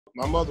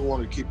My mother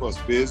wanted to keep us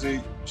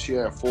busy. She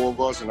had 4 of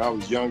us, and I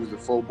was younger than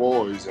 4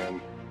 boys, and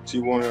she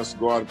wanted us to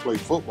go out and play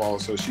football,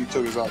 so she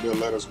took us out there and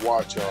let us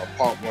watch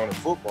Pop Warner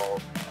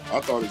football. I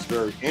thought it was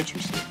very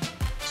interesting.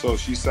 So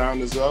she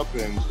signed us up,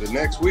 and the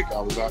next week I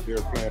was out there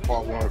playing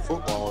Pop Warner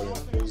football,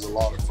 and it was a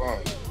lot of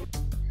fun.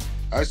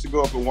 I used to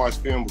go up and watch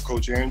film with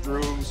Coach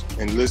Andrews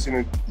and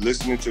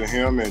listening to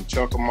him and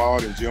Chuck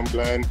Ahmad and Jim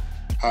Gladden,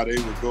 how they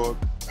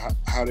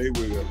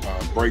would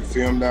break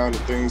film down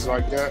and things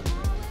like that.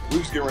 We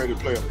was getting ready to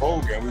play a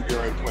bowl game. We were getting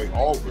ready to play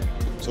Auburn.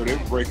 So they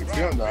were breaking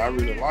film down. I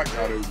really liked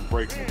how they were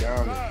breaking it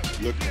down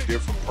and looking at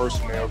different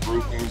personnel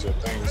groupings and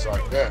things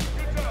like that.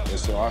 And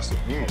so I said,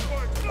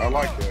 I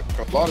like that.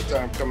 Because a lot of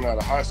times coming out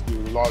of high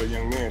school, a lot of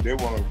young men, they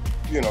want to,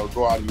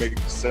 go out and make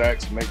the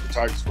sacks and make the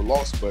tackles for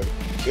loss, but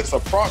it's a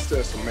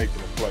process of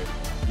making a play.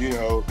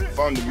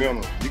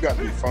 Fundamental. You got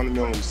to be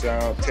fundamentally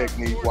sound,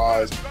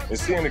 technique-wise, and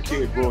seeing a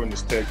kid grow in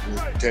this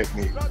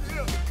technique.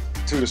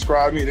 To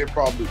describe me, they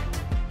probably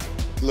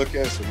look at it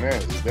and say, man,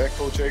 is that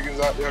Coach Haggins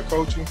out there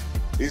coaching?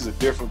 He's a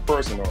different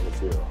person on the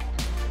field.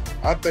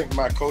 I think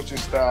my coaching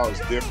style is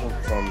different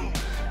from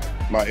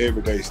my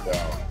everyday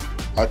style.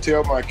 I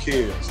tell my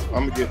kids,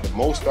 I'm going to get the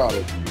most out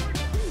of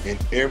you in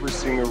every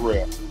single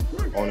rep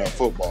on that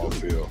football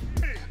field.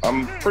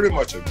 I'm pretty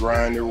much a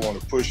grinder, want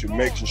to push it,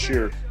 making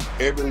sure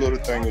every little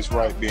thing is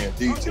right, being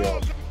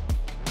detailed.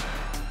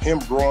 Him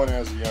growing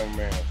as a young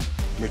man,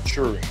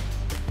 maturing.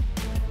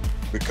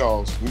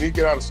 Because when he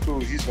get out of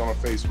school, he's going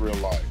to face real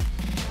life.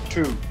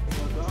 2,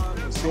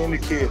 seeing the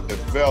kid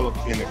develop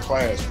in the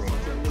classroom,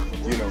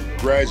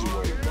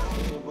 graduate,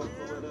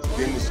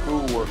 getting the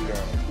schoolwork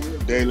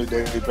done, daily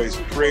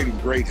basis, creating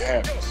great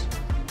habits.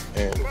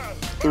 And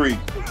 3,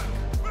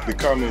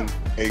 becoming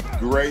a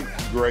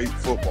great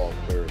football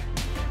player.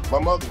 My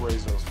mother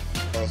raised us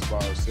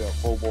by herself,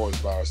 4 boys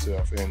by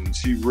herself, and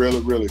she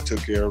really took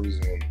care of us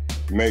and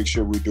made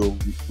sure we do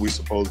what we're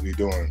supposed to be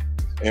doing.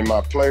 And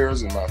my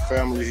players and my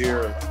family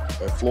here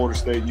at Florida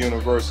State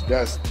University,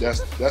 that's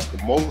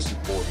the most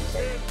important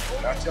thing.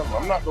 And I tell them,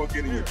 I'm not going to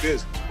get in your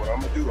business. What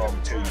I'm going to do, I'm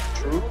going to tell you the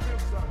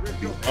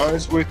truth, be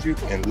honest with you,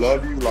 and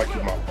love you like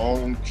you're my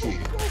own kid.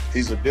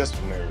 He's a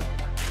disciplinary.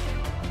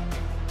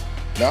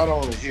 Not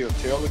only he'll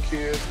tell the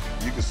kids,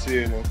 you can see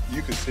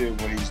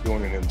it when he's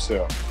doing it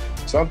himself.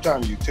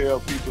 Sometimes you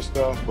tell people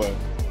stuff, but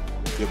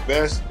the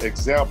best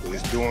example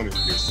is doing it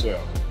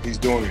yourself. He's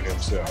doing it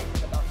himself.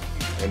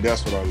 And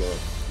that's what I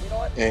love.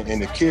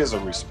 And the kids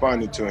are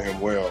responding to him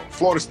well.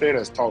 Florida State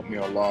has taught me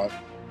a lot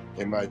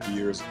in my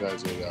years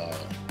as a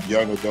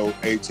young adult,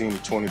 18 to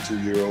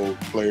 22-year-old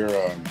player.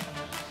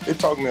 It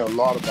taught me a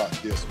lot about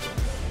discipline.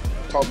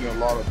 It taught me a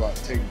lot about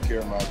taking care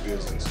of my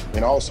business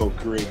and also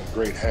creating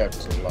great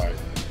habits in life.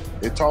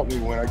 It taught me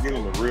when I get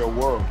in the real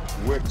world,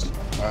 which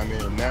I'm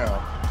in now,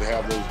 to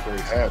have those great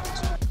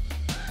habits.